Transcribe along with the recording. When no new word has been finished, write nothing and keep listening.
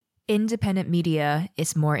Independent media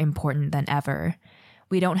is more important than ever.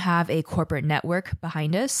 We don't have a corporate network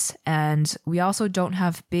behind us, and we also don't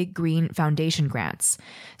have big green foundation grants.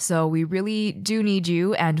 So we really do need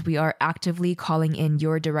you, and we are actively calling in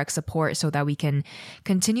your direct support so that we can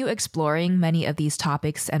continue exploring many of these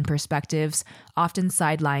topics and perspectives, often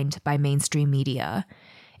sidelined by mainstream media.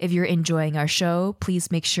 If you're enjoying our show, please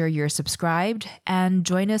make sure you're subscribed and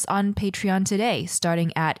join us on Patreon today,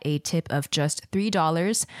 starting at a tip of just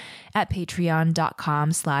 $3 at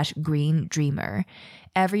patreon.com/greendreamer.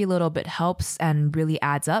 Every little bit helps and really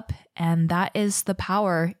adds up, and that is the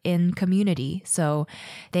power in community. So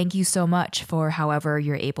thank you so much for however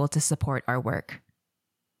you're able to support our work.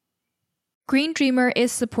 Green Dreamer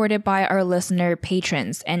is supported by our listener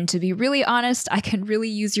patrons, and to be really honest, I can really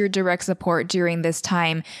use your direct support during this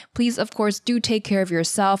time. Please, of course, do take care of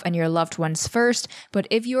yourself and your loved ones first, but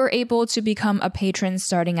if you're able to become a patron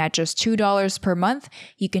starting at just $2 per month,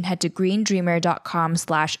 you can head to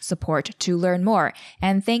greendreamer.com/support to learn more.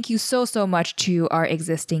 And thank you so much to our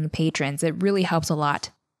existing patrons. It really helps a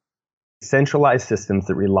lot. Centralized systems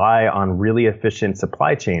that rely on really efficient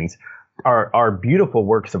supply chains are beautiful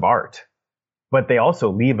works of art, but they also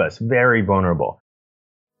leave us very vulnerable.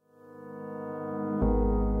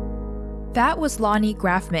 That was Lonny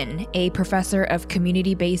Grafman, a professor of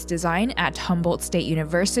community-based design at Humboldt State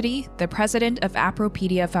University, the president of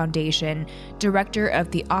Appropedia Foundation, director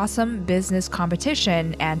of the Awesome Business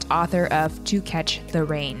Competition, and author of To Catch the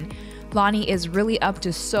Rain. Lonny is really up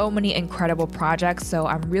to so many incredible projects, so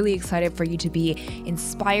I'm really excited for you to be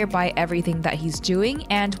inspired by everything that he's doing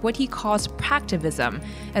and what he calls practivism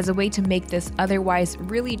as a way to make this otherwise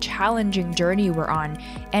really challenging journey we're on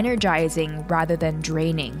energizing rather than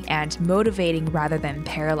draining and motivating rather than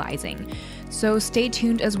paralyzing. So stay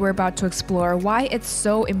tuned as we're about to explore why it's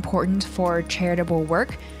so important for charitable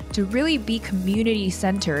work to really be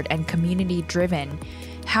community-centered and community-driven,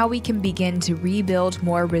 how we can begin to rebuild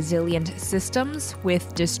more resilient systems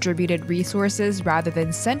with distributed resources rather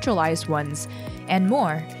than centralized ones, and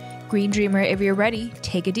more. Green Dreamer, if you're ready,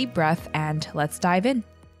 take a deep breath and let's dive in.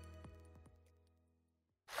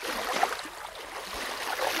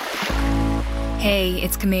 Hey,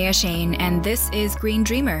 it's Kamea Shane, and this is Green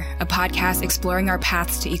Dreamer, a podcast exploring our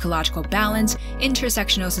paths to ecological balance,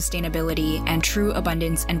 intersectional sustainability, and true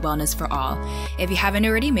abundance and wellness for all. If you haven't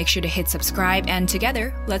already, make sure to hit subscribe, and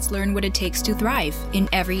together, let's learn what it takes to thrive in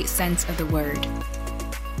every sense of the word.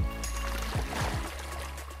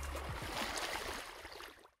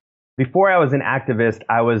 Before I was an activist,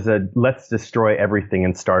 I was a let's destroy everything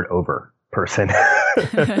and start over person.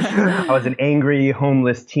 I was an angry,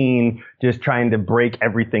 homeless teen just trying to break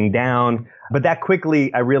everything down. But that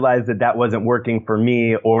quickly, I realized that wasn't working for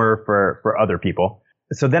me or for other people.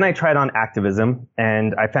 So then I tried on activism,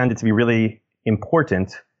 and I found it to be really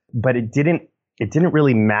important, but it didn't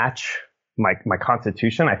really match my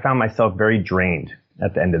constitution. I found myself very drained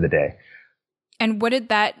at the end of the day. And what did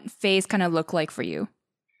that phase kind of look like for you?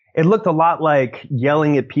 It looked a lot like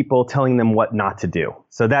yelling at people, telling them what not to do.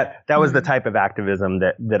 So that was the type of activism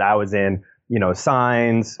that I was in,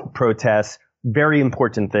 signs, protests, very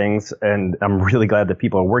important things. And I'm really glad that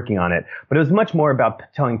people are working on it. But it was much more about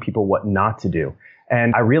telling people what not to do.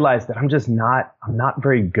 And I realized that I'm not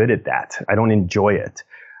very good at that. I don't enjoy it.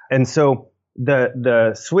 And so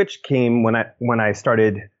the switch came when I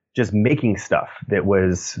started just making stuff that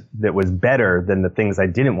was better than the things I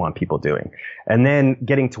didn't want people doing. And then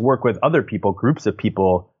getting to work with other people, groups of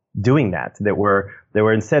people doing that were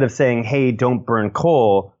instead of saying, hey, don't burn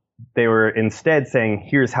coal, they were instead saying,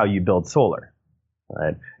 here's how you build solar.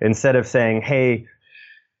 Right? Instead of saying, hey,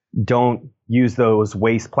 don't use those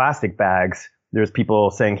waste plastic bags, there's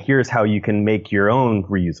people saying, here's how you can make your own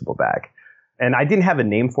reusable bag. And I didn't have a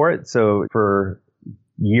name for it. So for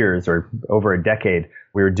years or over a decade,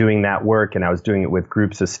 we were doing that work, and I was doing it with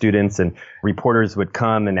groups of students, and reporters would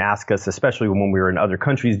come and ask us, especially when we were in other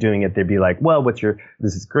countries doing it, they'd be like, well, this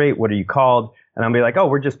is great. What are you called? And I'd be like, oh,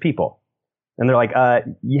 we're just people. And they're like,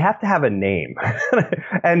 you have to have a name.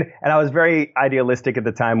 and I was very idealistic at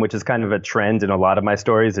the time, which is kind of a trend in a lot of my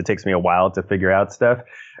stories. It takes me a while to figure out stuff.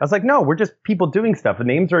 I was like, no, we're just people doing stuff. The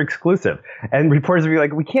names are exclusive. And reporters would be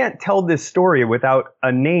like, we can't tell this story without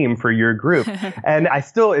a name for your group. And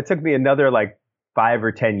it took me another 5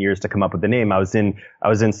 or 10 years to come up with the name. I was in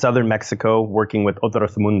southern Mexico working with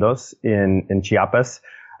Otros Mundos in Chiapas.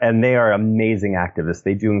 And they are amazing activists.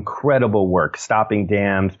 They do incredible work, stopping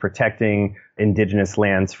dams, protecting indigenous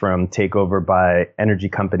lands from takeover by energy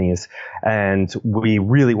companies. And we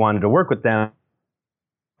really wanted to work with them.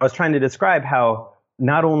 I was trying to describe how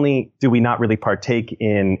not only do we not really partake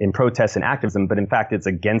in protests and activism, but in fact, it's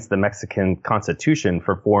against the Mexican Constitution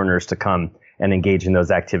for foreigners to come and engage in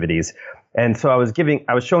those activities. And so I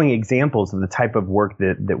was showing examples of the type of work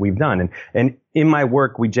that we've done. And in my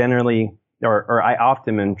work, we generally, or I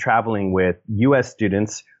often am traveling with U.S.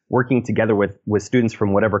 students, working together with students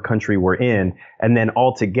from whatever country we're in. And then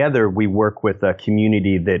all together, we work with a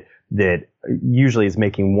community that usually is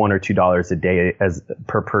making $1 or $2 a day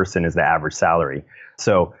per person as the average salary.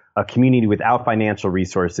 So a community without financial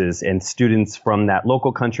resources and students from that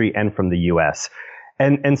local country and from the U.S.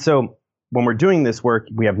 And so when we're doing this work,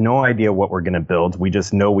 we have no idea what we're going to build. We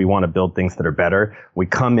just know we want to build things that are better. We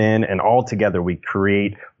come in and all together we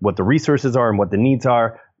create what the resources are and what the needs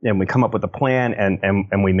are, and we come up with a plan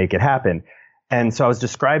and we make it happen. And so I was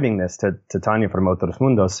describing this to Tanya from Otros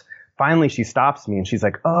Mundos. Finally, she stops me and she's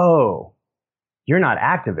like, "Oh, you're not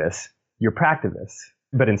activists, you're practivists."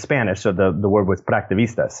 But in Spanish, so the word was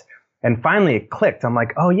practivistas. And finally it clicked. I'm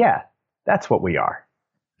like, oh yeah, that's what we are.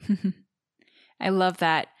 I love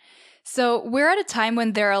that. So we're at a time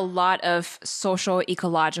when there are a lot of social,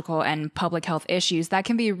 ecological, and public health issues that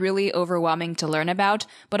can be really overwhelming to learn about.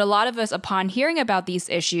 But a lot of us, upon hearing about these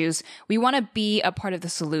issues, we want to be a part of the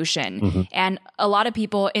solution. Mm-hmm. And a lot of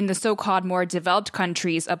people in the so-called more developed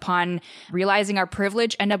countries, upon realizing our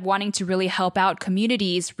privilege, end up wanting to really help out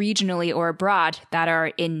communities regionally or abroad that are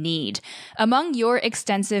in need. Among your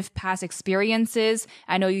extensive past experiences,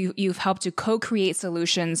 I know you've helped to co-create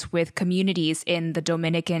solutions with communities in the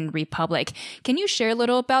Dominican Republic. Can you share a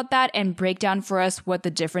little about that and break down for us what the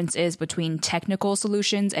difference is between technical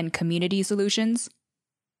solutions and community solutions?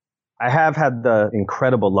 I have had the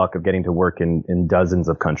incredible luck of getting to work in dozens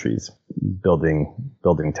of countries, building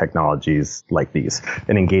technologies like these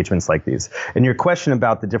and engagements like these. And your question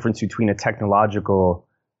about the difference between a technological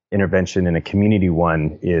intervention and a community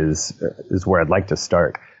one is where I'd like to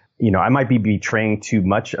start. You know, I might be betraying too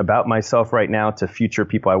much about myself right now to future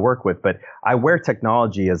people I work with, but I wear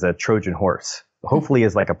technology as a Trojan horse, hopefully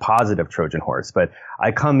as like a positive Trojan horse. But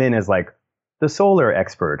I come in as like the solar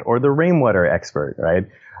expert or the rainwater expert, right?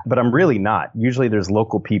 But I'm really not. Usually there's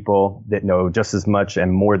local people that know just as much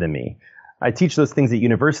and more than me. I teach those things at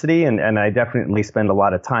university and I definitely spend a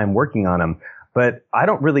lot of time working on them, but I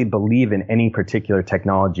don't really believe in any particular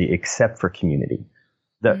technology except for community.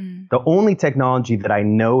 The only technology that I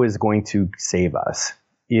know is going to save us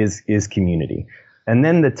is community. And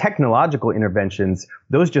then the technological interventions,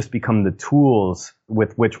 those just become the tools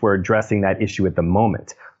with which we're addressing that issue at the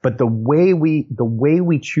moment. But the way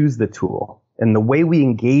we choose the tool and the way we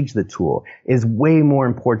engage the tool is way more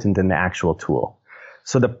important than the actual tool.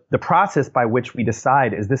 So the process by which we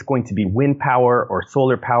decide, is this going to be wind power or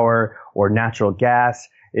solar power or natural gas?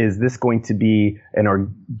 Is this going to be an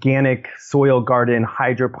organic soil garden,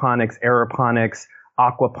 hydroponics, aeroponics,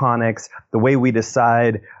 aquaponics? The way we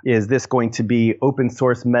decide, is this going to be open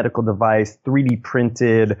source medical device, 3D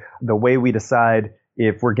printed? The way we decide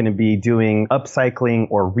if we're going to be doing upcycling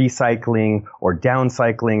or recycling or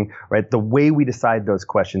downcycling, right? The way we decide those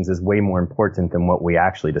questions is way more important than what we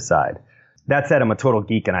actually decide. That said, I'm a total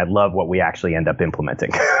geek and I love what we actually end up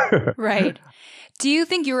implementing. Right. Do you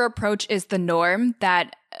think your approach is the norm,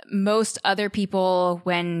 that most other people,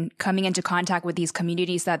 when coming into contact with these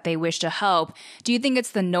communities that they wish to help, do you think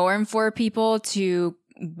it's the norm for people to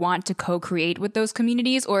want to co-create with those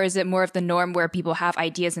communities? Or is it more of the norm where people have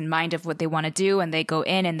ideas in mind of what they want to do and they go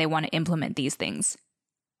in and they want to implement these things?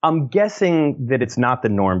 I'm guessing that it's not the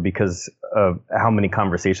norm because of how many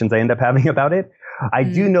conversations I end up having about it. I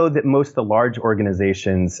do know that most of the large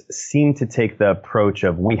organizations seem to take the approach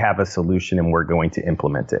of, we have a solution and we're going to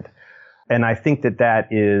implement it. And I think that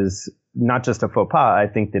is not just a faux pas. I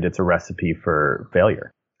think that it's a recipe for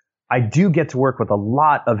failure. I do get to work with a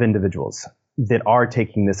lot of individuals that are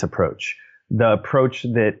taking this approach. The approach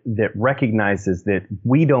that recognizes that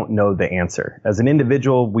we don't know the answer. As an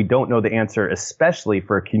individual, we don't know the answer, especially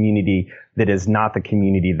for a community that is not the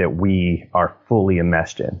community that we are fully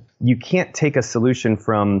enmeshed in. You can't take a solution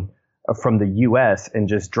from the US and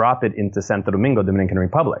just drop it into Santo Domingo, Dominican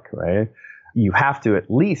Republic, right? You have to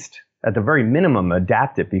at least, at the very minimum,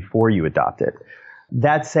 adapt it before you adopt it.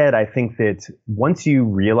 That said, I think that once you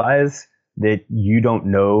realize that you don't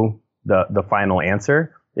know the final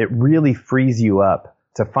answer, it really frees you up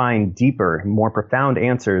to find deeper, more profound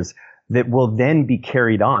answers that will then be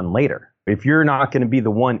carried on later. If you're not going to be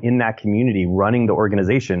the one in that community running the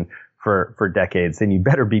organization for decades, then you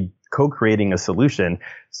better be co-creating a solution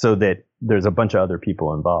so that there's a bunch of other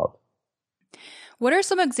people involved. What are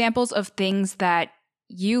some examples of things that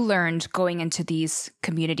you learned going into these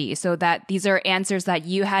communities, so that these are answers that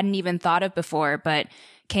you hadn't even thought of before, but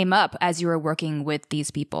came up as you were working with these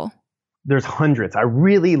people? There's hundreds. I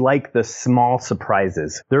really like the small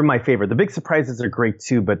surprises. They're my favorite. The big surprises are great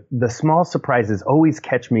too, but the small surprises always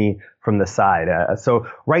catch me from the side. So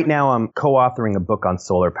right now I'm co-authoring a book on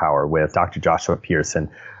solar power with Dr. Joshua Pearson.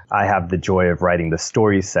 I have the joy of writing the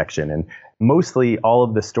stories section, and mostly all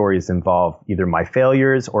of the stories involve either my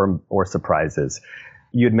failures or surprises.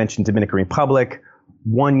 You had mentioned Dominican Republic.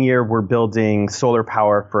 One year we're building solar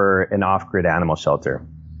power for an off-grid animal shelter.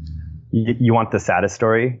 You want the saddest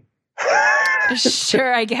story?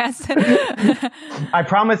 Sure, I guess. I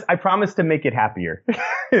promise to make it happier.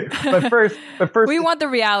 but first, we want the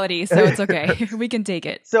reality, so it's okay. We can take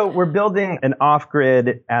it. So we're building an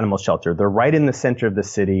off-grid animal shelter. They're right in the center of the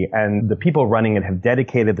city, and the people running it have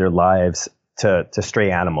dedicated their lives to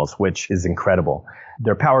stray animals, which is incredible.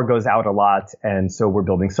 Their power goes out a lot, and so we're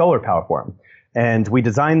building solar power for them. And we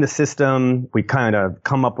designed the system. We kind of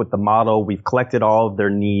come up with the model. We've collected all of their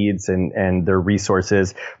needs and their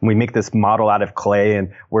resources. And we make this model out of clay,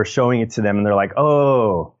 and we're showing it to them. And they're like,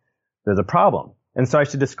 oh, there's a problem. And so I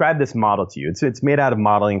should describe this model to you. It's made out of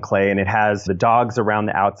modeling clay, and it has the dogs around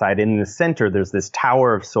the outside. And in the center, there's this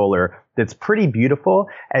tower of solar that's pretty beautiful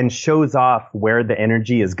and shows off where the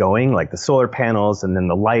energy is going, like the solar panels and then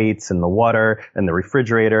the lights and the water and the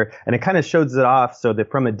refrigerator. And it kind of shows it off so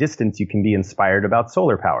that from a distance, you can be inspired about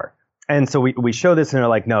solar power. And so we show this, and they're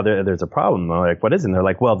like, no, there's a problem. And I'm like, what is it? And they're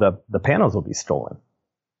like, well, the panels will be stolen.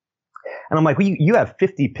 And I'm like, well, you have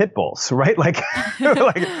 50 pit bulls, right? Like,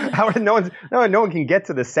 how no one can get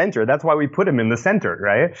to the center. That's why we put him in the center,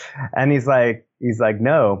 right? And he's like,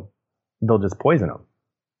 no, they'll just poison him.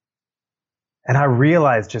 And I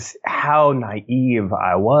realized just how naive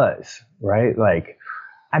I was, right? Like,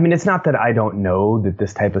 I mean, it's not that I don't know that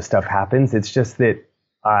this type of stuff happens. It's just that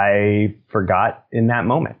I forgot in that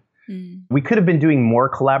moment. We could have been doing more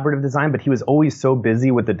collaborative design, but he was always so busy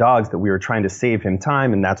with the dogs that we were trying to save him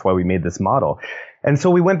time. And that's why we made this model. And so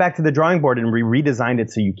we went back to the drawing board and we redesigned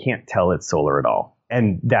it so you can't tell it's solar at all.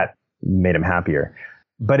 And that made him happier.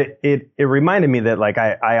 But it reminded me that like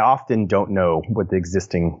I often don't know what the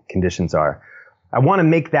existing conditions are. I want to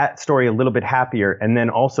make that story a little bit happier and then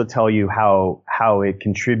also tell you how it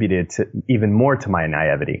contributed to even more to my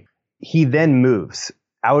naivety. He then moves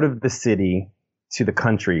out of the city to the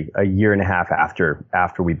country a year and a half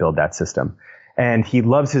after we build that system. And he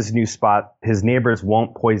loves his new spot. His neighbors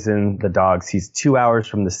won't poison the dogs. He's 2 hours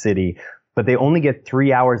from the city, but they only get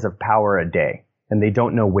 3 hours of power a day, and they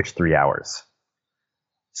don't know which 3 hours.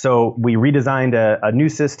 So we redesigned a new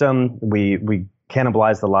system. We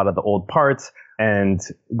cannibalized a lot of the old parts, and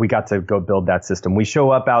we got to go build that system. We show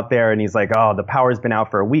up out there, and he's like, oh, the power's been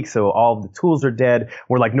out for a week, so all the tools are dead.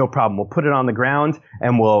 We're like, no problem. We'll put it on the ground,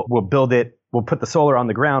 and we'll build it. We'll put the solar on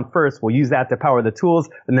the ground first. We'll use that to power the tools,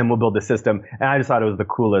 and then we'll build the system. And I just thought it was the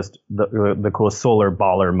coolest solar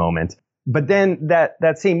baller moment. But then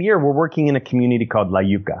that same year, we're working in a community called La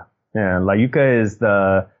Yuca. La Yuca is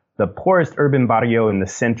the poorest urban barrio in the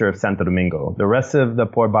center of Santo Domingo. The rest of the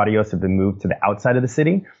poor barrios have been moved to the outside of the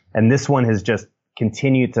city, and this one has just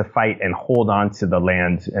continued to fight and hold on to the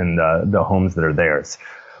land and the homes that are theirs.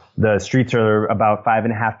 The streets are about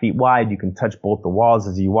 5.5 feet wide. You can touch both the walls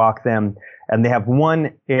as you walk them. And they have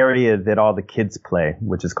one area that all the kids play,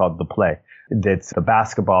 which is called the play. That's a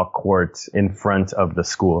basketball court in front of the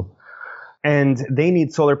school. And they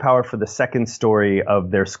need solar power for the second story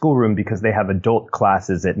of their schoolroom because they have adult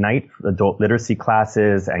classes at night, adult literacy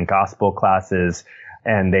classes and gospel classes.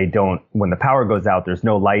 And when the power goes out, there's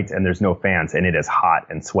no lights and there's no fans, and it is hot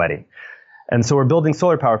and sweaty. And so we're building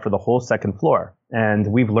solar power for the whole second floor.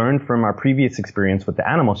 And we've learned from our previous experience with the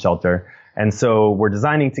animal shelter. And so we're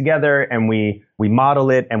designing together, and we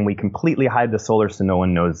model it, and we completely hide the solar so no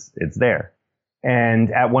one knows it's there.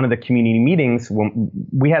 And at one of the community meetings,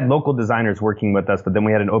 we had local designers working with us, but then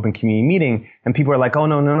we had an open community meeting, and people are like, oh,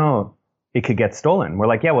 no, it could get stolen. We're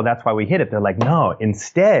like, yeah, well, that's why we hid it. They're like, no,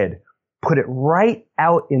 instead, put it right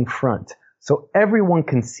out in front so everyone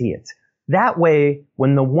can see it. That way,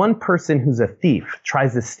 when the one person who's a thief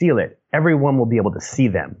tries to steal it, everyone will be able to see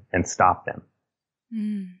them and stop them.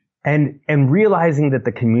 And realizing that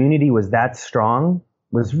the community was that strong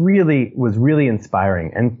was really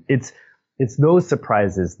inspiring. And it's those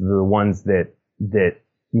surprises, the ones that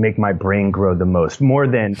make my brain grow the most, more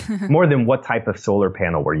than what type of solar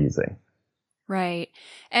panel we're using. Right.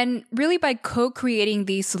 And really by co-creating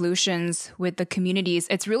these solutions with the communities,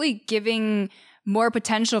 it's really giving more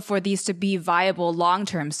potential for these to be viable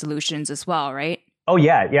long-term solutions as well, right? Oh,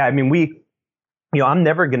 yeah. Yeah. I mean, I'm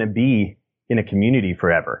never going to be in a community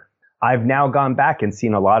forever. I've now gone back and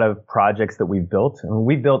seen a lot of projects that we've built. And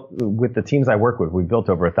we built with the teams I work with, we've built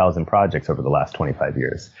over 1,000 projects over the last 25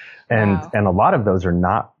 years. And a lot of those are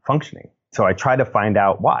not functioning. So I try to find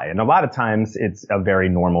out why. And a lot of times it's a very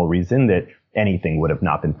normal reason that anything would have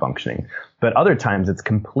not been functioning. But other times it's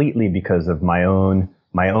completely because of my own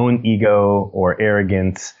ego or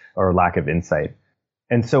arrogance or lack of insight.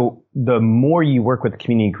 And so the more you work with a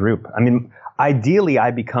community group, I mean, ideally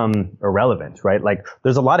I become irrelevant, right? Like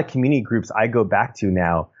there's a lot of community groups I go back to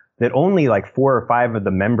now that only like 4 or 5 of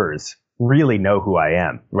the members really know who I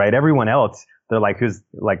am, right? Everyone else, they're like,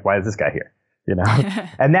 why is this guy here? You know?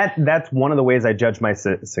 And that's one of the ways I judge my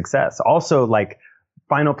success. Also, like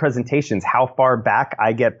final presentations, how far back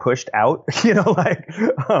I get pushed out,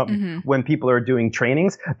 when people are doing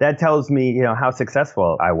trainings, that tells me, how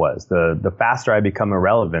successful I was. The faster I become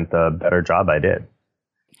irrelevant, the better job I did.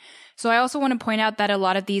 So I also want to point out that a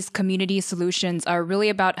lot of these community solutions are really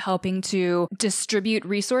about helping to distribute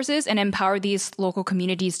resources and empower these local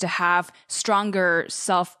communities to have stronger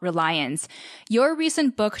self-reliance. Your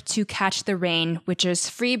recent book, To Catch the Rain, which is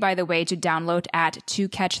free, by the way, to download at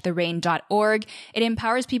tocatchtherain.org, it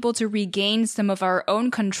empowers people to regain some of our own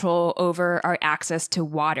control over our access to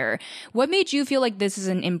water. What made you feel like this is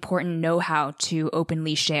an important know-how to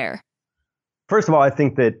openly share? First of all, I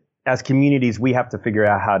think that as communities, we have to figure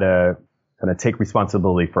out how to kind of take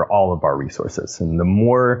responsibility for all of our resources. And the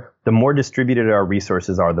more distributed our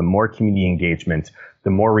resources are, the more community engagement,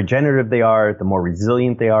 the more regenerative they are, the more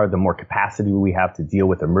resilient they are, the more capacity we have to deal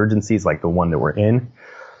with emergencies like the one that we're in.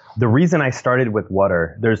 The reason I started with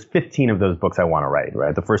water, there's 15 of those books I want to write,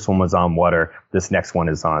 right? The first one was on water. This next one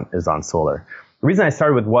is on solar. The reason I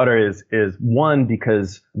started with water is one,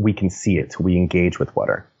 because we can see it. We engage with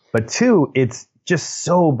water. But two, it's just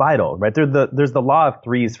so vital, right? There's the law of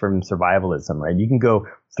threes from survivalism, right? You can go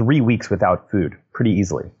 3 weeks without food pretty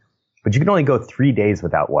easily, but you can only go 3 days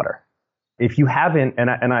without water. If you haven't,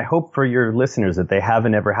 and I hope for your listeners that they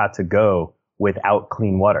haven't ever had to go without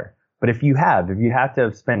clean water. But if you have to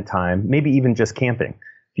have spent time, maybe even just camping,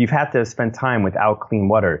 if you've had to spend time without clean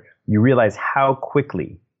water, you realize how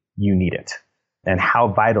quickly you need it and how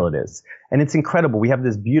vital it is. And it's incredible. We have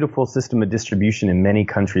this beautiful system of distribution in many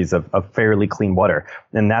countries of fairly clean water,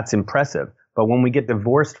 and that's impressive. But when we get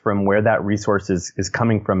divorced from where that resource is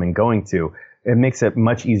coming from and going to, it makes it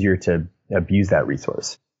much easier to abuse that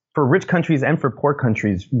resource. For rich countries and for poor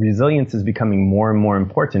countries, resilience is becoming more and more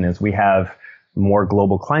important as we have more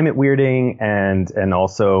global climate weirding and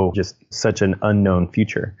also just such an unknown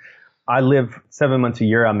future. I live 7 months a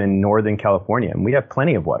year. I'm in Northern California, and we have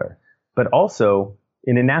plenty of water. But also,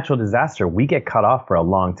 in a natural disaster, we get cut off for a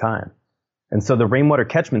long time. And so the rainwater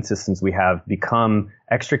catchment systems we have become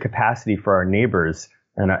extra capacity for our neighbors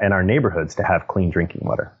and our neighborhoods to have clean drinking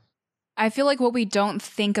water. I feel like what we don't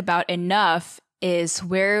think about enough is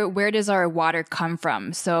where does our water come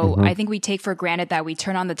from? So I think we take for granted that we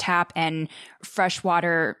turn on the tap and fresh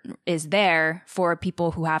water is there for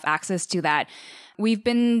people who have access to that. We've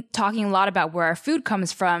been talking a lot about where our food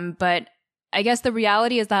comes from, but I guess the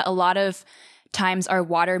reality is that a lot of times our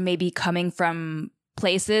water may be coming from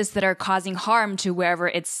places that are causing harm to wherever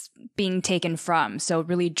it's being taken from. So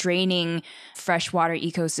really draining freshwater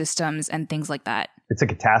ecosystems and things like that. It's a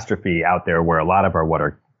catastrophe out there where a lot of our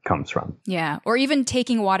water comes from. Yeah. Or even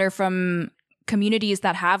taking water from communities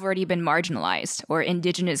that have already been marginalized or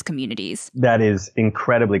indigenous communities. That is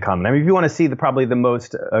incredibly common. I mean, if you want to see probably the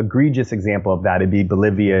most egregious example of that, it'd be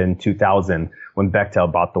Bolivia in 2000 when Bechtel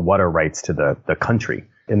bought the water rights to the country.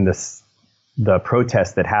 In the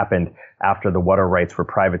protest that happened after the water rights were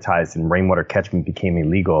privatized and rainwater catchment became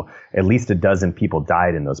illegal, at least a dozen people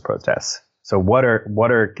died in those protests. So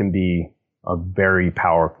water can be a very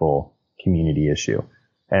powerful community issue.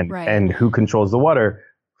 And who controls the water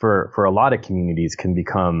for a lot of communities can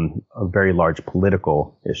become a very large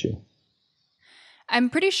political issue. I'm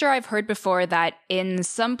pretty sure I've heard before that in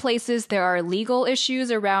some places there are legal issues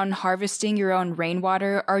around harvesting your own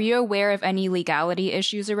rainwater. Are you aware of any legality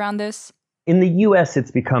issues around this? In the U.S., it's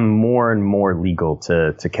become more and more legal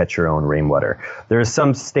to catch your own rainwater. There are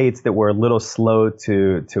some states that were a little slow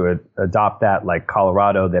to adopt that, like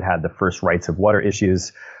Colorado, that had the first rights of water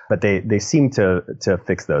issues, but they seem to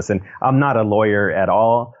fix those. And I'm not a lawyer at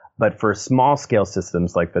all, but for small scale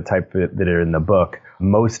systems like the type that are in the book,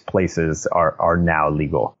 most places are now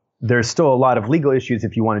legal. There's still a lot of legal issues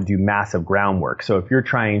if you want to do massive groundwork. So if you're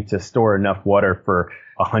trying to store enough water for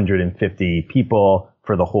 150 people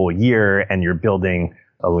for the whole year and you're building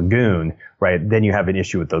a lagoon, right, then you have an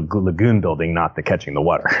issue with the lagoon building, not the catching the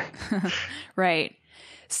water. Right.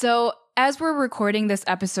 So as we're recording this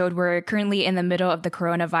episode, we're currently in the middle of the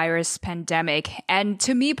coronavirus pandemic. And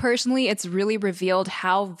to me personally, it's really revealed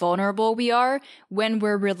how vulnerable we are when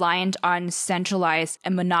we're reliant on centralized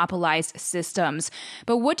and monopolized systems.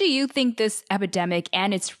 But what do you think this epidemic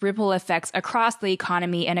and its ripple effects across the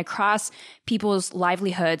economy and across people's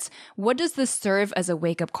livelihoods, what does this serve as a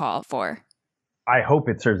wake-up call for? I hope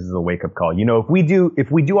it serves as a wake-up call. You know,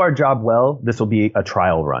 if we do our job well, this will be a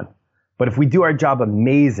trial run. But if we do our job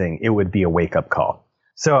amazing, it would be a wake-up call.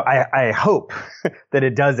 So I hope that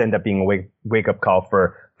it does end up being a wake-up call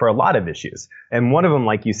for a lot of issues. And one of them,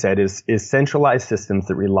 like you said, is centralized systems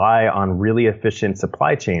that rely on really efficient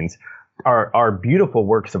supply chains are beautiful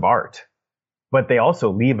works of art. But they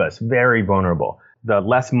also leave us very vulnerable. The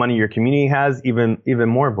less money your community has, even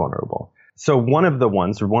more vulnerable. So one of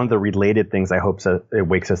the related things I hope it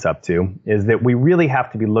wakes us up to is that we really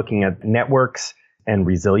have to be looking at networks and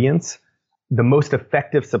resilience. The most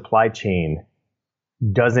effective supply chain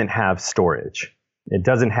doesn't have storage. It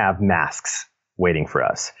doesn't have masks waiting for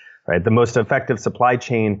us, right? The most effective supply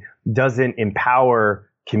chain doesn't empower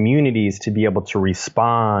communities to be able to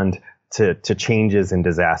respond to changes and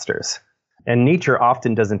disasters. And nature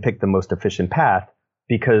often doesn't pick the most efficient path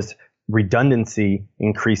because redundancy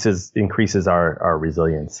increases our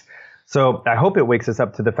resilience. So I hope it wakes us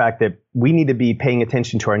up to the fact that we need to be paying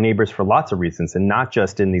attention to our neighbors for lots of reasons, and not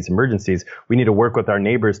just in these emergencies. We need to work with our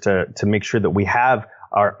neighbors to make sure that we have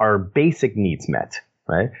our basic needs met,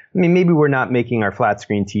 right? I mean, maybe we're not making our flat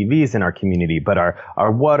screen TVs in our community, but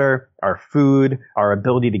our water, our food, our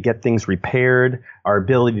ability to get things repaired, our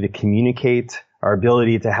ability to communicate, our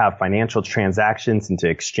ability to have financial transactions and to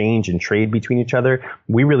exchange and trade between each other.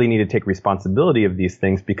 We really need to take responsibility of these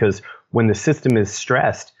things, because when the system is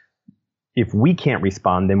stressed, if we can't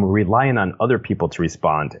respond, then we're relying on other people to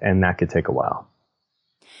respond, and that could take a while.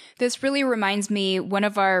 This really reminds me, one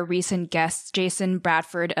of our recent guests, Jason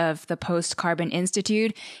Bradford of the Post-Carbon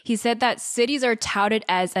Institute, he said that cities are touted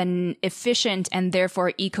as an efficient and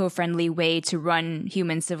therefore eco-friendly way to run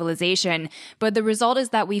human civilization. But the result is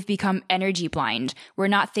that we've become energy blind. We're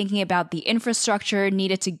not thinking about the infrastructure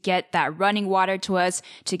needed to get that running water to us,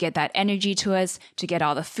 to get that energy to us, to get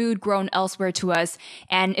all the food grown elsewhere to us.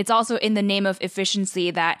 And it's also in the name of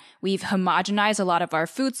efficiency that we've homogenized a lot of our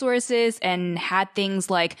food sources and had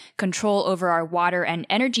things like control over our water and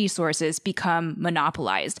energy sources become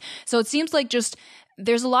monopolized. So it seems like just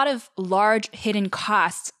there's a lot of large hidden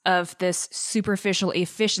costs of this superficial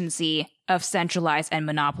efficiency of centralized and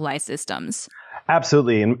monopolized systems.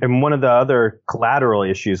 Absolutely. And one of the other collateral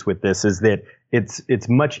issues with this is that it's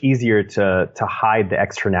much easier to hide the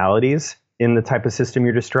externalities in the type of system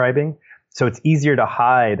you're describing. So it's easier to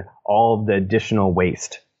hide all of the additional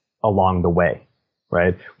waste along the way.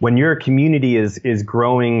 Right? When your community is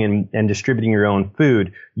growing and distributing your own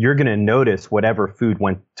food, you're going to notice whatever food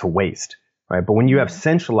went to waste. Right? But when you have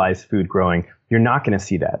centralized food growing, you're not going to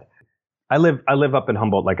see that. I live up in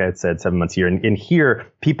Humboldt, like I had said, 7 months a year. And here,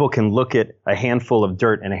 people can look at a handful of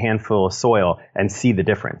dirt and a handful of soil and see the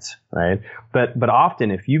difference. Right? But often,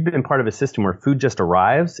 if you've been part of a system where food just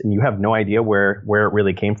arrives and you have no idea where it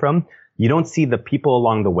really came from, you don't see the people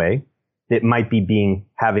along the way that might be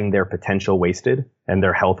having their potential wasted and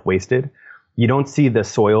their health wasted. You don't see the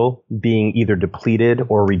soil being either depleted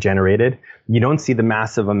or regenerated. You don't see the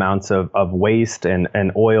massive amounts of waste and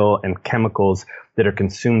oil and chemicals that are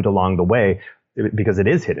consumed along the way, because it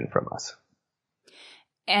is hidden from us.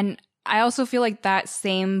 And I also feel like that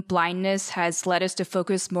same blindness has led us to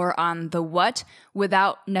focus more on the what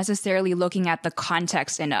without necessarily looking at the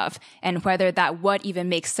context enough and whether that what even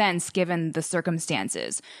makes sense given the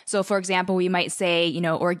circumstances. So for example, we might say,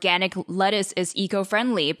 organic lettuce is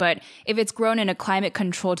eco-friendly, but if it's grown in a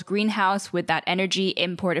climate-controlled greenhouse with that energy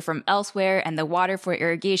imported from elsewhere and the water for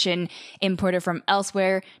irrigation imported from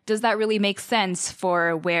elsewhere, does that really make sense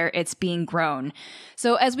for where it's being grown?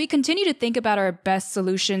 So as we continue to think about our best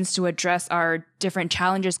solutions to address our different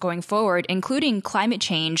challenges going forward, including climate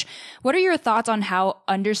change, what are your thoughts on how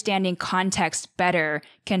understanding context better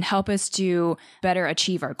can help us to better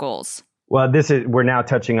achieve our goals? Well, we're now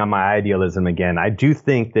touching on my idealism again. I do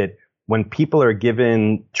think that when people are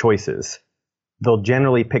given choices, they'll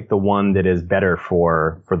generally pick the one that is better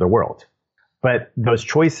for the world. But those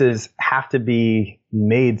choices have to be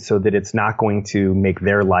made so that it's not going to make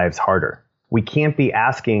their lives harder. We can't be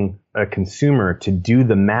asking a consumer to do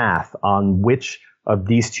the math on which of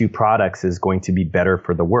these two products is going to be better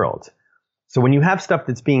for the world. So when you have stuff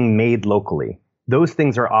that's being made locally, those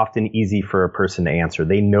things are often easy for a person to answer.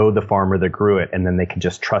 They know the farmer that grew it, and then they can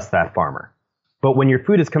just trust that farmer. But when your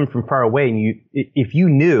food is coming from far away, and if you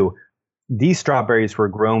knew these strawberries were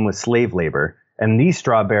grown with slave labor, And these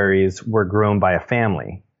strawberries were grown by a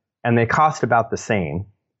family and they cost about the same.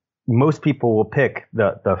 Most people will pick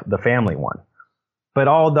the family one. But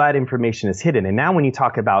all that information is hidden. And now when you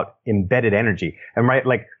talk about embedded energy, and right,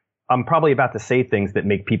 like I'm probably about to say things that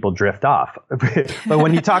make people drift off. But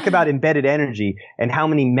when you talk about embedded energy and how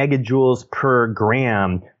many megajoules per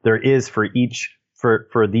gram there is for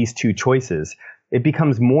these two choices, it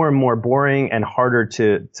becomes more and more boring and harder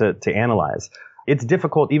to analyze. It's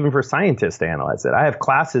difficult even for scientists to analyze it. I have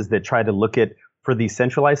classes that try to look at, for these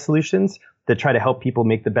centralized solutions, that try to help people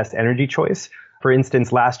make the best energy choice. For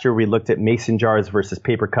instance, last year we looked at mason jars versus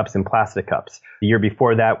paper cups and plastic cups. The year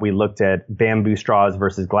before that, we looked at bamboo straws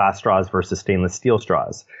versus glass straws versus stainless steel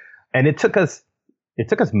straws. And it took us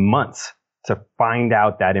months to find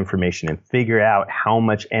out that information and figure out how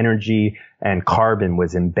much energy and carbon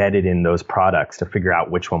was embedded in those products to figure out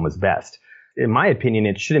which one was best. In my opinion,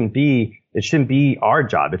 it shouldn't be our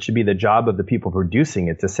job. It should be the job of the people producing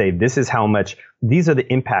it to say, these are the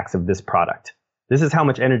impacts of this product. This is how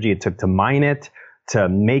much energy it took to mine it, to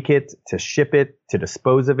make it, to ship it, to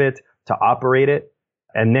dispose of it, to operate it.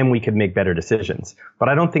 And then we could make better decisions. But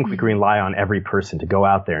I don't think we can rely on every person to go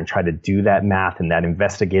out there and try to do that math and that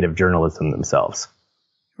investigative journalism themselves.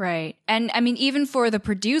 Right. And I mean, even for the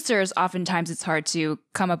producers, oftentimes it's hard to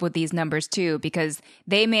come up with these numbers too, because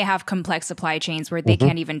they may have complex supply chains where they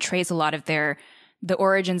can't even trace a lot of the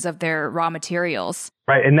origins of their raw materials.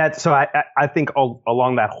 Right. And I think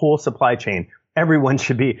along that whole supply chain, everyone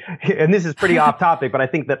should be, and this is pretty off topic, but I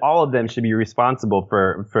think that all of them should be responsible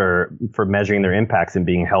for measuring their impacts and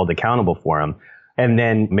being held accountable for them. And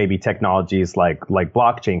then maybe technologies like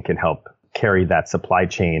blockchain can help carry that supply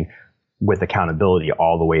chain with accountability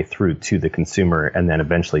all the way through to the consumer and then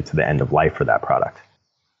eventually to the end of life for that product.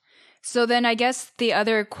 So then I guess the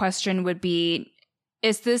other question would be,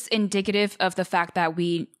 is this indicative of the fact that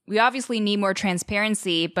we obviously need more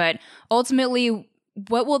transparency, but ultimately,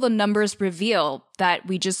 what will the numbers reveal? That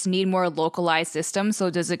we just need more localized systems?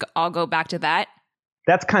 So does it all go back to that?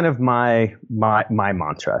 That's kind of my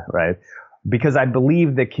mantra, right? Because I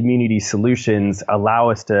believe that community solutions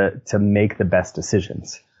allow us to make the best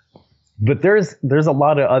decisions. But there's a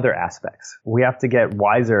lot of other aspects. We have to get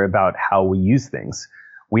wiser about how we use things.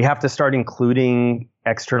 We have to start including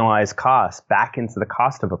externalized costs back into the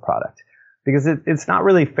cost of a product, because it's not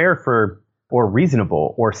really fair or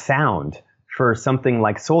reasonable or sound for something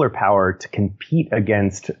like solar power to compete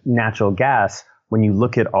against natural gas when you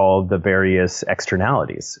look at all the various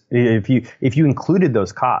externalities. If you included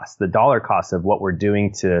those costs, the dollar costs of what we're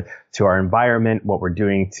doing to our environment, what we're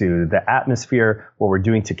doing to the atmosphere, what we're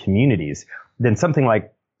doing to communities, then something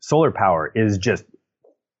like solar power is just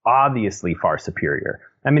obviously far superior.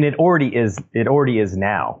 I mean, it already is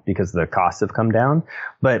now because the costs have come down,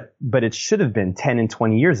 but it should have been 10 and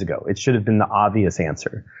 20 years ago. It should have been the obvious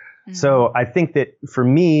answer. Mm-hmm. So I think that for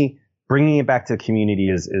me, bringing it back to the community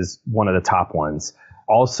is one of the top ones.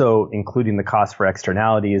 Also, including the cost for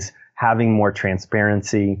externalities, having more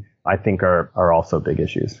transparency, I think are also big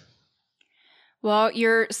issues. Well,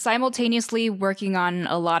 you're simultaneously working on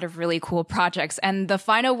a lot of really cool projects. And the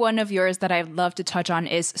final one of yours that I'd love to touch on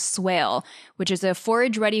is Swale, which is a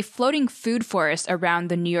forage-ready floating food forest around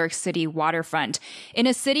the New York City waterfront. In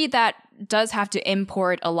a city that does have to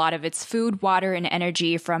import a lot of its food, water, and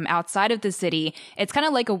energy from outside of the city, it's kind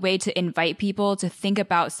of like a way to invite people to think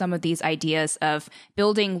about some of these ideas of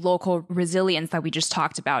building local resilience that we just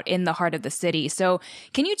talked about in the heart of the city. So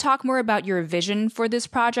can you talk more about your vision for this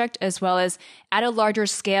project, as well as at a larger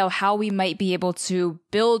scale, how we might be able to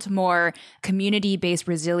build more community-based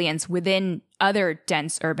resilience within other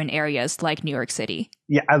dense urban areas like New York City?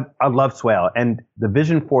 Yeah, I love Swale. And the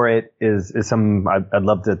vision for it is something I'd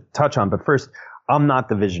love to touch on. But first, I'm not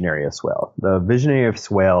the visionary of Swale. The visionary of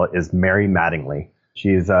Swale is Mary Mattingly.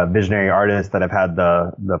 She's a visionary artist that I've had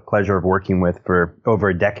the pleasure of working with for over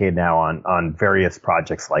a decade now on various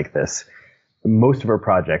projects like this. Most of her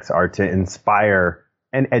projects are to inspire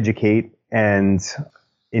and educate and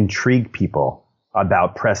intrigue people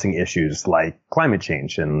about pressing issues like climate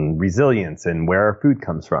change and resilience and where our food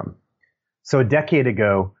comes from. So a decade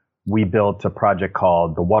ago, we built a project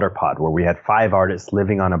called the Water Pod, where we had 5 artists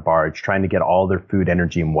living on a barge trying to get all their food,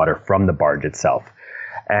 energy, and water from the barge itself.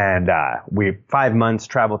 And we 5 months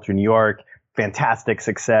traveled through New York, fantastic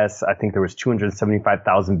success. I think there was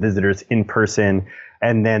 275,000 visitors in person.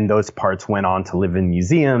 And then those parts went on to live in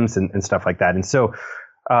museums and stuff like that. And so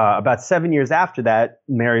about 7 years after that,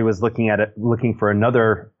 Mary was looking for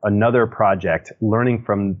another project, learning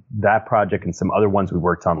from that project and some other ones we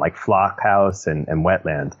worked on, like Flock House and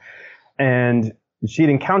Wetland. And she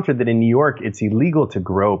had encountered that in New York, it's illegal to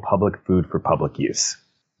grow public food for public use.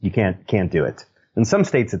 You can't do it. In some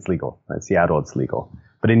states, it's legal. In Seattle, it's legal.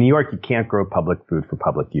 But in New York, you can't grow public food for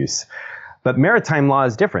public use. But maritime law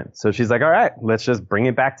is different. So she's like, all right, let's just bring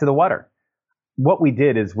it back to the water. What we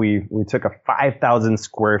did is we took a 5,000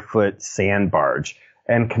 square foot sand barge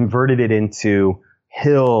and converted it into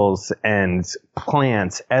hills and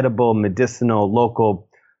plants, edible, medicinal, local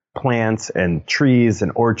plants and trees,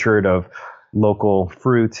 an orchard of local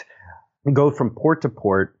fruit. Go from port to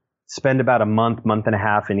port, spend about a month and a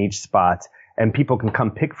half in each spot, and people can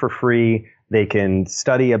come pick for free. They can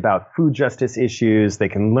study about food justice issues. They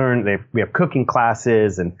can learn. We have cooking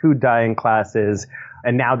classes and food dyeing classes.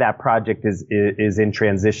 And now that project is in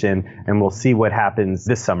transition, and we'll see what happens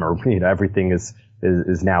this summer. Everything is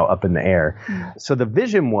now up in the air. So the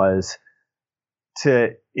vision was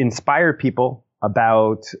to inspire people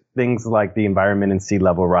about things like the environment and sea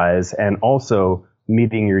level rise, and also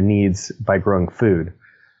meeting your needs by growing food.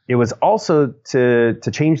 It was also to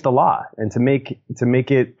change the law and to make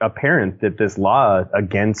it apparent that this law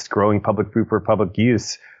against growing public food for public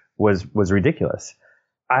use was ridiculous.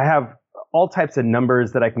 I have all types of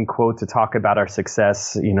numbers that I can quote to talk about our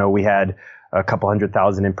success. We had a couple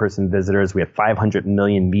 100,000 in-person visitors. We had 500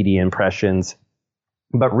 million media impressions.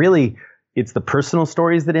 But really, it's the personal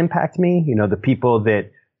stories that impact me. The people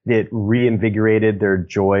that reinvigorated their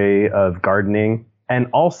joy of gardening. And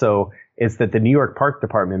also, it's that the New York Park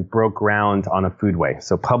Department broke ground on a foodway.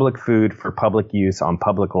 So public food for public use on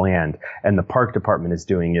public land. And the Park Department is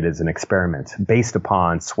doing it as an experiment based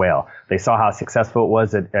upon swale. They saw how successful it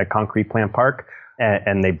was at Concrete Plant Park,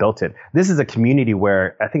 and they built it. This is a community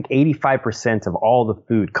where I think 85% of all the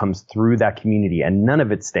food comes through that community, and none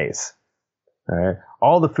of it stays. All right?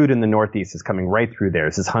 All the food in the Northeast is coming right through there.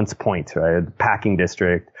 This is Hunts Point, right? Packing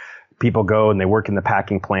district. People go and they work in the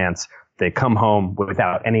packing plants. They come home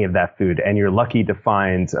without any of that food, and you're lucky to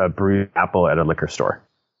find a bruised apple at a liquor store.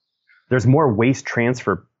 There's more waste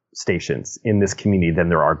transfer stations in this community than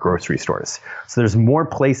there are grocery stores. So there's more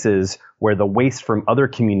places where the waste from other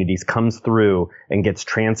communities comes through and gets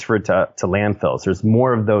transferred to landfills. There's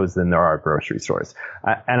more of those than there are grocery stores.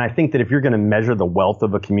 And I think that if you're going to measure the wealth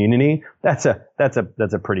of a community, that's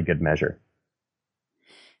a pretty good measure.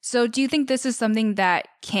 So do you think this is something that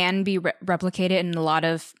can be replicated in a lot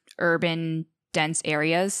of urban, dense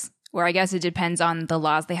areas? Or I guess it depends on the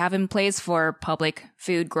laws they have in place for public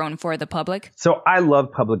food grown for the public. So I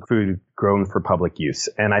love public food grown for public use.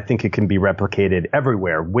 And I think it can be replicated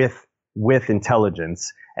everywhere with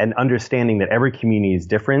intelligence and understanding that every community is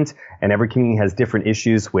different, and every community has different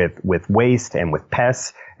issues with waste and with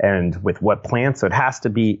pests and with what plants. So it has to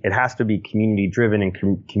be community driven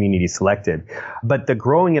and community selected. But the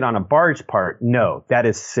growing it on a barge part, no, that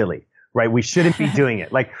is silly. Right, we shouldn't be doing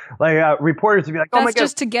it. Like reporters would be like, "Oh my God!" That's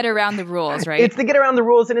just to get around the rules, right? It's to get around the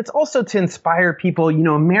rules, and it's also to inspire people.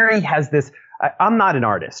 Mary has this. I'm not an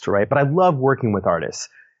artist, right? But I love working with artists.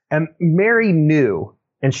 And Mary knew,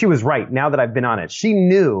 and she was right. Now that I've been on it, she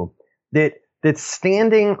knew that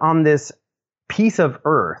standing on this piece of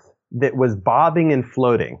earth that was bobbing and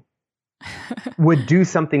floating would do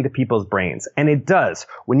something to people's brains, and it does.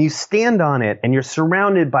 When you stand on it, and you're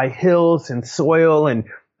surrounded by hills and soil and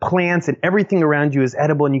plants, and everything around you is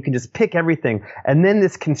edible, and you can just pick everything. And then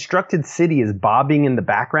this constructed city is bobbing in the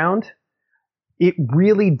background. It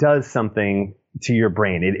really does something to your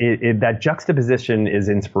brain. That juxtaposition is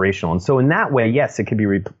inspirational. And so in that way, yes, it could be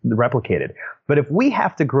replicated. But if we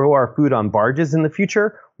have to grow our food on barges in the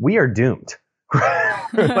future, we are doomed.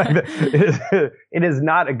 It is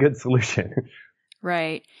not a good solution.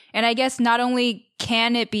 Right. And I guess not only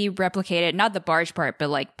can it be replicated, not the barge part,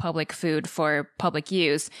 but like public food for public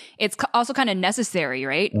use, it's also kind of necessary,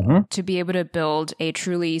 right? Mm-hmm. To be able to build a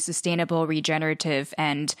truly sustainable, regenerative,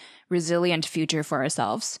 and resilient future for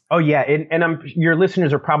ourselves. Oh, yeah. And your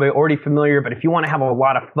listeners are probably already familiar, but if you want to have a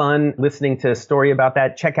lot of fun listening to a story about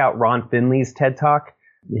that, check out Ron Finley's TED Talk.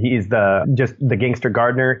 He's the gangster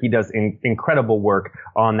gardener. He does incredible work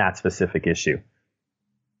on that specific issue.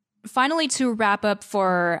 Finally, to wrap up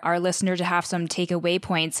for our listener to have some takeaway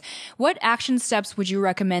points, what action steps would you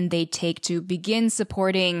recommend they take to begin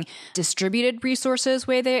supporting distributed resources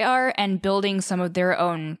where they are and building some of their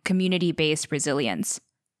own community-based resilience?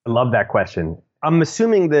 I love that question. I'm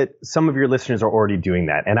assuming that some of your listeners are already doing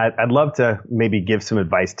that. And I'd love to maybe give some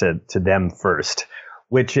advice to them first,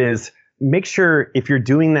 which is make sure if you're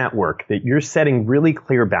doing that work that you're setting really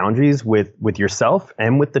clear boundaries with yourself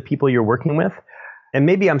and with the people you're working with. And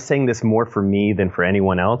maybe I'm saying this more for me than for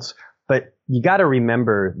anyone else, but you got to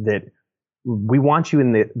remember that we want you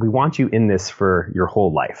in this for your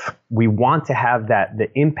whole life. We want to have the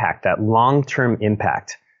impact, that long-term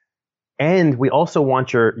impact. And we also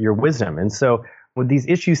want your wisdom. And so When these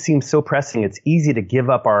issues seem so pressing, it's easy to give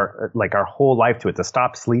up our whole life to it, to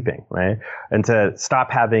stop sleeping, right? And to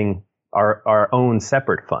stop having our own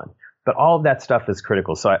separate fun. But all of that stuff is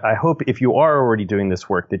critical. So I hope if you are already doing this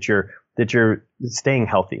work that you're staying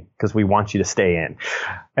healthy, because we want you to stay in.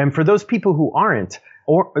 And for those people who aren't,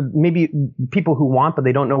 or maybe people who want but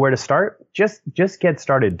they don't know where to start, just get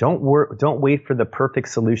started. Don't wait for the perfect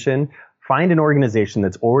solution. Find an organization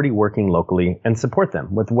that's already working locally and support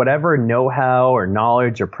them with whatever know-how or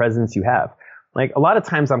knowledge or presence you have. Like, a lot of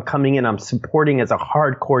times I'm coming in, I'm supporting as a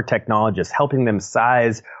hardcore technologist, helping them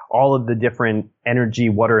size all of the different energy,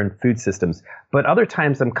 water, and food systems. But other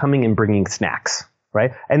times I'm coming and bringing snacks,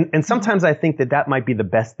 right? And sometimes I think that might be the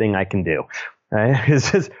best thing I can do, right? It's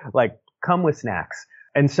just like, come with snacks.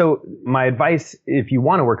 And so my advice, if you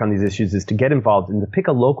want to work on these issues, is to get involved and to pick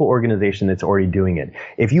a local organization that's already doing it.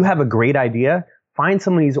 If you have a great idea, find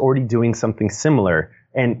someone who's already doing something similar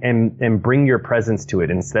and bring your presence to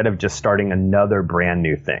it instead of just starting another brand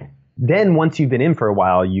new thing. Then once you've been in for a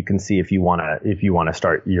while, you can see if you want to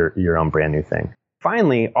start your own brand new thing.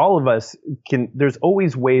 Finally, all of us there's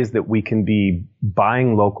always ways that we can be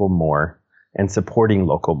buying local more and supporting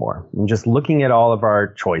local more. And just looking at all of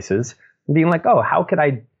our choices and being like, oh, how could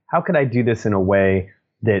I do this in a way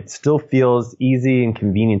that still feels easy and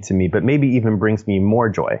convenient to me, but maybe even brings me more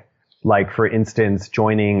joy? Like, for instance,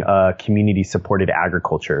 joining a community-supported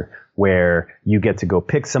agriculture where you get to go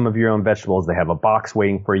pick some of your own vegetables. They have a box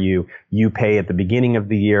waiting for you. You pay at the beginning of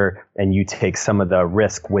the year, and you take some of the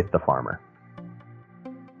risk with the farmer.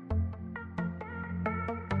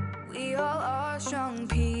 We all are strong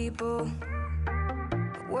people,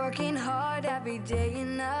 working hard every day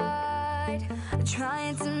and night,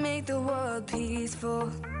 trying to make the world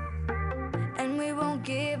peaceful. And we won't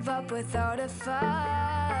give up without a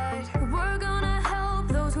fight. We're gonna help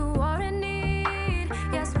those who are in need.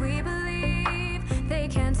 Yes, we believe they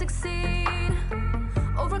can succeed.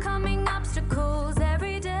 Overcoming obstacles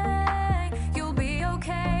every day. You'll be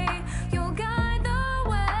okay. You'll guide the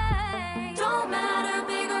way. Don't matter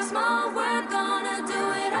big or small, we're gonna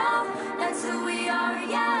do it all. That's who we are,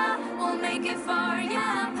 yeah. We'll make it far,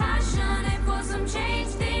 yeah. Passionate for some change.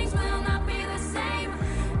 Things will not be the same.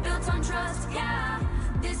 Built on trust, yeah.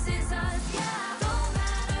 This is us, yeah. Don't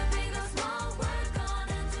matter big or small, we're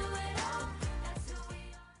gonna do it all. That's who we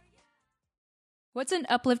are. What's an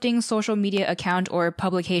uplifting social media account or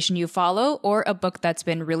publication you follow, or a book that's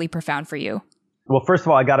been really profound for you? Well, first of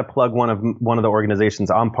all, I got to plug one of the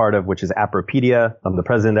organizations I'm part of, which is Apropedia. I'm the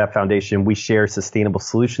president of that foundation. We share sustainable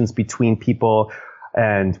solutions between people.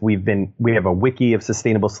 And we have a wiki of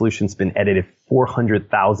sustainable solutions, been edited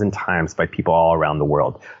 400,000 times by people all around the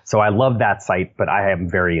world. So I love that site, but I am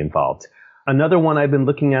very involved. Another one I've been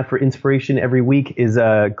looking at for inspiration every week is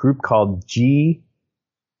a group called GP,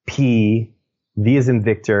 V as in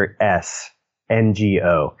Victor, S,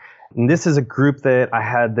 NGO. And this is a group that I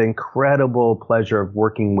had the incredible pleasure of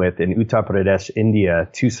working with in Uttar Pradesh, India,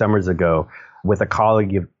 2 summers ago with a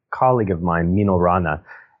colleague of mine, Meenal Rana.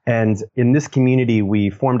 And in this community, we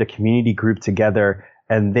formed a community group together,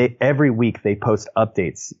 and every week they post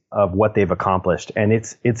updates of what they've accomplished. And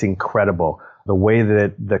it's incredible the way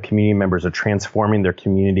that the community members are transforming their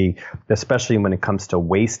community, especially when it comes to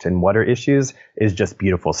waste and water issues, is just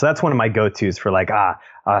beautiful. So that's one of my go-tos for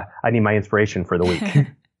I need my inspiration for the week.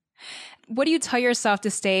 What do you tell yourself to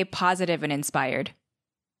stay positive and inspired?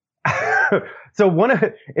 So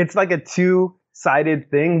it's like a two-sided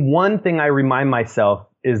thing. One thing I remind myself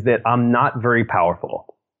is that I'm not very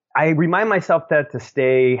powerful. I remind myself that to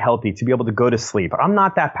stay healthy, to be able to go to sleep, I'm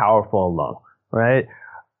not that powerful alone, right?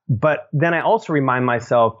 But then I also remind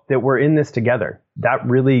myself that we're in this together. That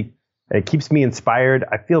really, it keeps me inspired.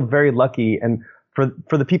 I feel very lucky. And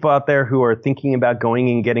for the people out there who are thinking about going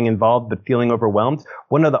and getting involved but feeling overwhelmed,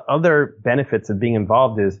 one of the other benefits of being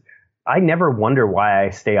involved is I never wonder why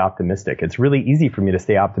I stay optimistic. It's really easy for me to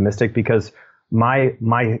stay optimistic because my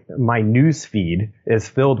news feed is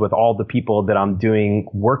filled with all the people that I'm doing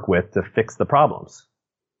work with to fix the problems.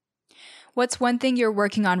 What's one thing you're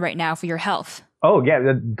working on right now for your health? Oh,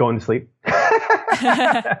 yeah, going to sleep.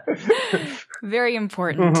 Very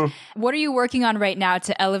important. Mm-hmm. What are you working on right now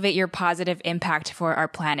to elevate your positive impact for our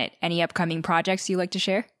planet? Any upcoming projects you'd like to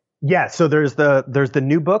share? Yeah, so there's the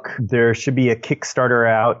new book. There should be a Kickstarter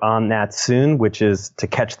out on that soon, which is To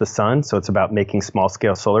Catch the Sun. So it's about making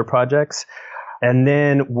small-scale solar projects. And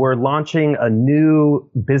then we're launching a new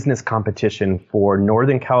business competition for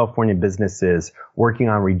Northern California businesses working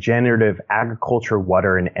on regenerative agriculture,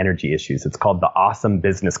 water, and energy issues. It's called the Awesome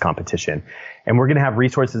Business Competition. And we're going to have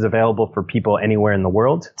resources available for people anywhere in the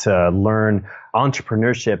world to learn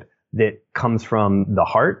entrepreneurship that comes from the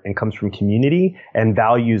heart and comes from community and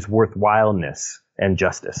values worthwhileness and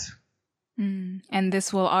justice. And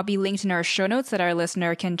this will all be linked in our show notes that our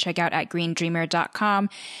listener can check out at greendreamer.com.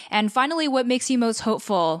 And finally, what makes you most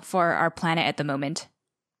hopeful for our planet at the moment?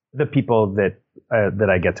 The people that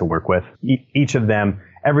I get to work with, each of them,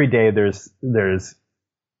 every day there's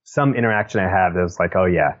some interaction I have that's like, oh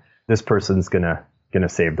yeah, this person's gonna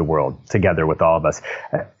save the world together with all of us.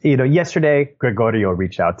 Yesterday, Gregorio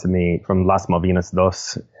reached out to me from Las Malvinas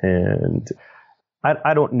Dos, and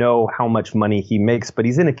I don't know how much money he makes, but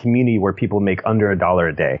he's in a community where people make under $1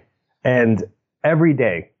 a day. And every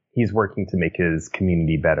day he's working to make his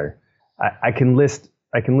community better. I can list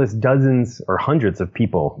dozens or hundreds of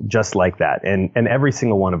people just like that. And every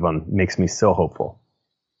single one of them makes me so hopeful.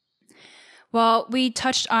 Well, we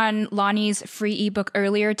touched on Lonny's free ebook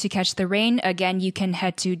earlier, To Catch the Rain. Again, you can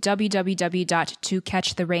head to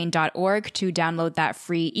www.tocatchtherain.org to download that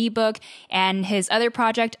free ebook. And his other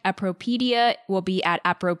project, Appropedia, will be at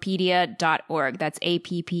appropedia.org. That's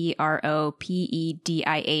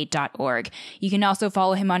APPROPEDIA.org. You can also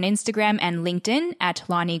follow him on Instagram and LinkedIn at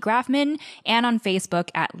Lonny Grafman and on Facebook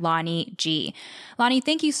at Lonny G. Lonny,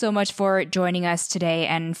 thank you so much for joining us today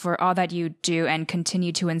and for all that you do and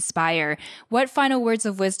continue to inspire. What final words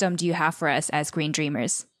of wisdom do you have for us as Green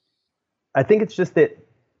Dreamers? I think it's just that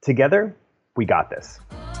together, we got this.